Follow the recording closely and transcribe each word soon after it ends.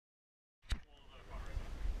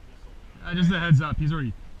Just a heads up, he's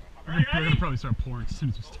already. We're gonna probably start pouring as soon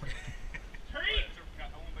as we start. 3,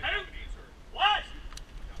 2, 1.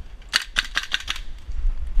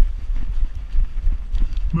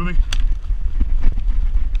 Moving.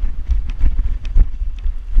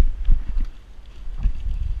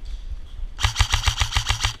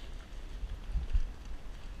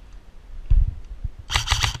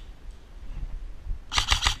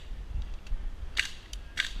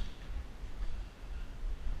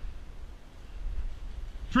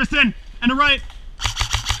 Tristan, and the right.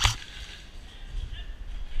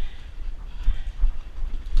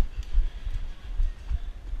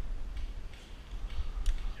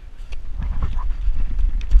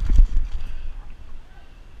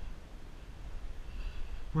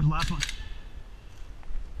 Where's the last one?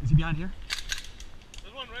 Is he behind here?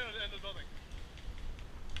 There's one right at the end of the building.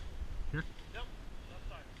 Here? Yep, left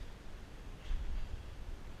side.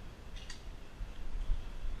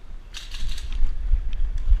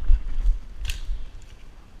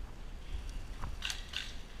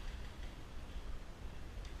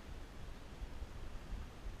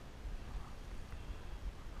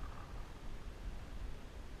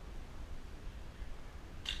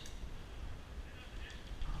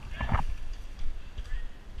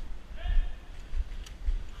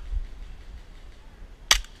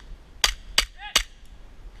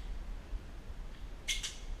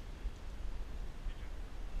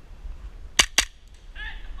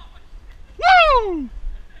 Woo!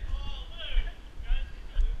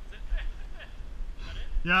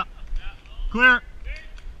 Yeah. Clear.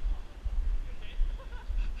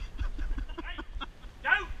 Go!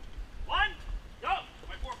 1, go!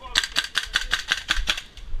 My 4 I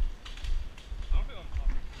don't think I'm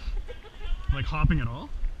hopping. Like hopping at all?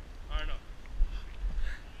 I don't know.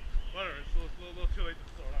 Whatever, it's a little too late to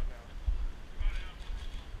throw it on now.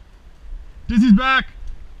 Dizzy's back.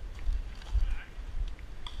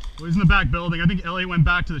 Well, he's in the back building. I think Elliot went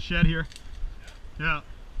back to the shed here. Yeah.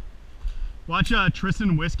 Watch Tristan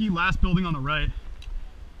and Whiskey, last building on the right.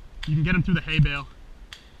 You can get him through the hay bale.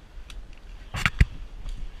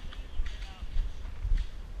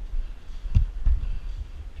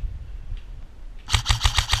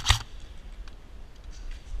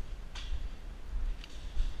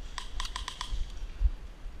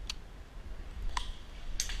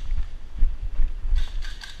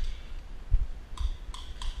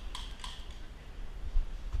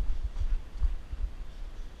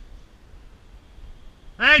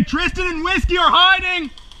 Hey, Tristan and Whiskey are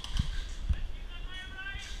hiding!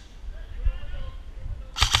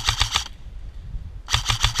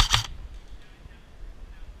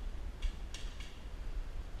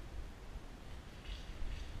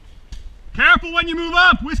 Careful when you move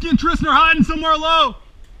up! Whiskey and Tristan are hiding somewhere low!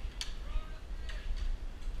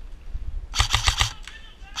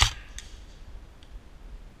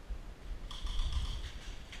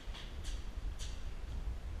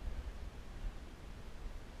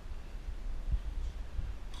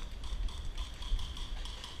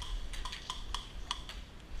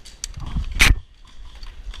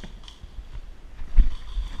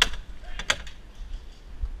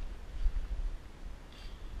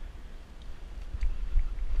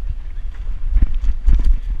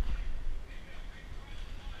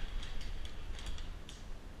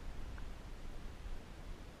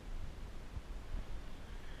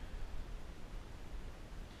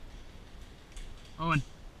 Owen,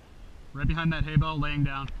 right behind that hay bale, laying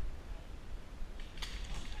down.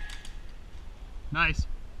 Nice.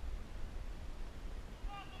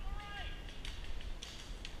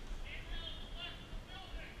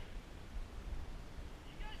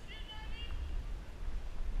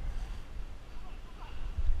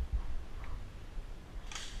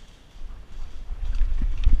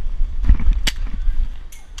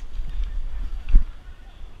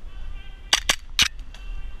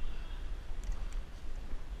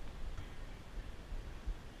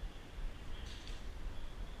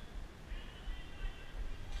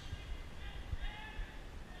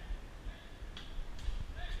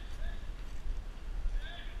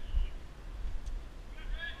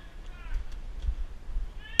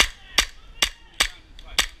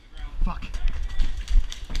 Fuck.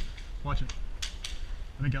 Watch it.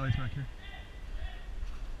 I think Elliott's back here.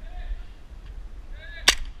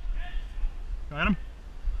 Got him?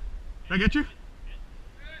 Did I get you?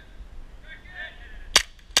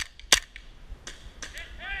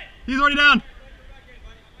 He's already down.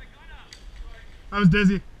 I was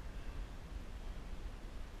dizzy.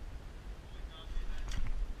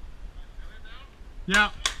 Yeah.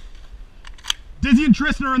 Dizzy and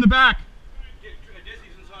Tristan are in the back.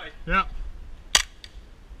 Dizzy's inside. Yeah.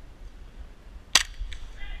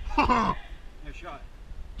 Nice shot.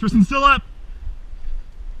 Tristan still up.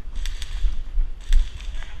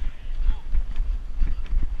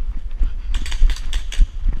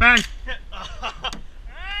 Bang. Hit.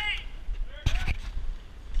 Hey!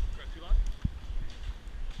 Too long?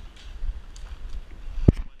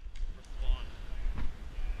 Respond.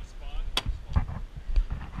 Respond.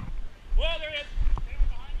 Whoa, there he is! Anyone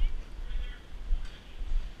behind you?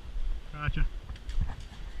 Right there. Gotcha.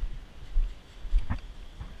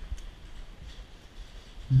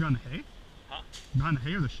 He's behind the hay? Huh? Behind the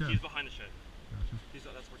hay or the shed? He's behind the shed. Gotcha.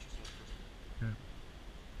 That's where Tristan was first. Okay.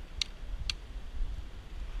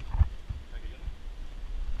 Can I get you in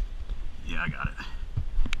there? Yeah, I got it.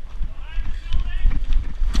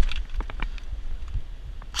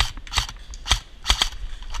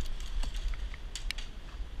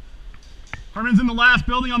 Harmon's in the last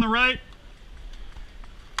building on the right.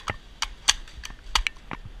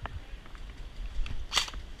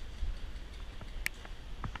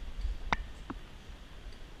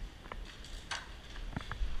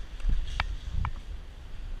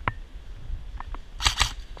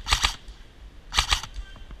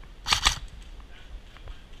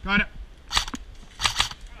 Got it.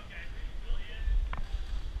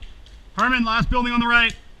 Harmon, last building on the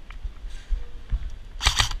right.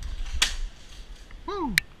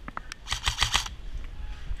 Woo.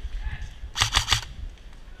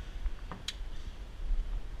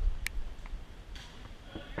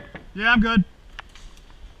 Yeah, I'm good.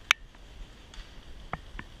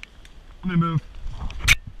 I'm gonna move.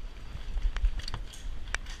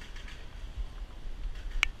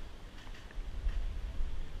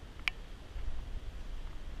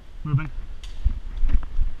 Moving.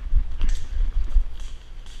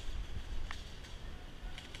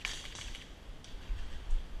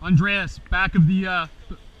 Andreas, back of the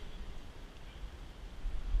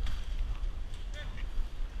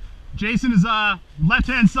Jason is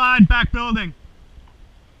left-hand side, back building.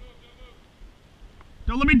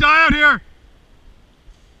 Don't let me die out here.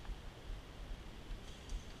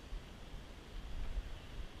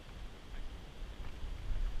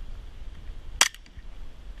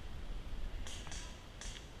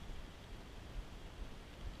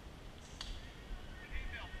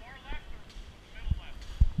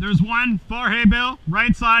 There's one far hay bale,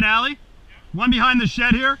 right side alley. One behind the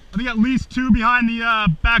shed here. I think at least two behind the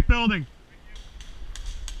back building.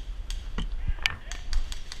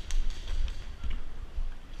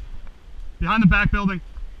 Behind the back building.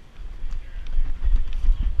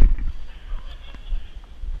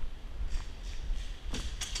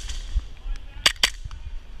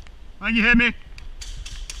 I think you hit me.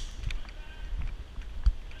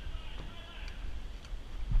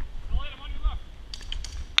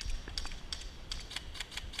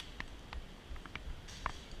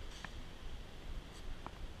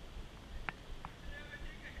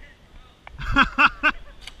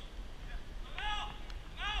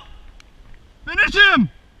 Finish him!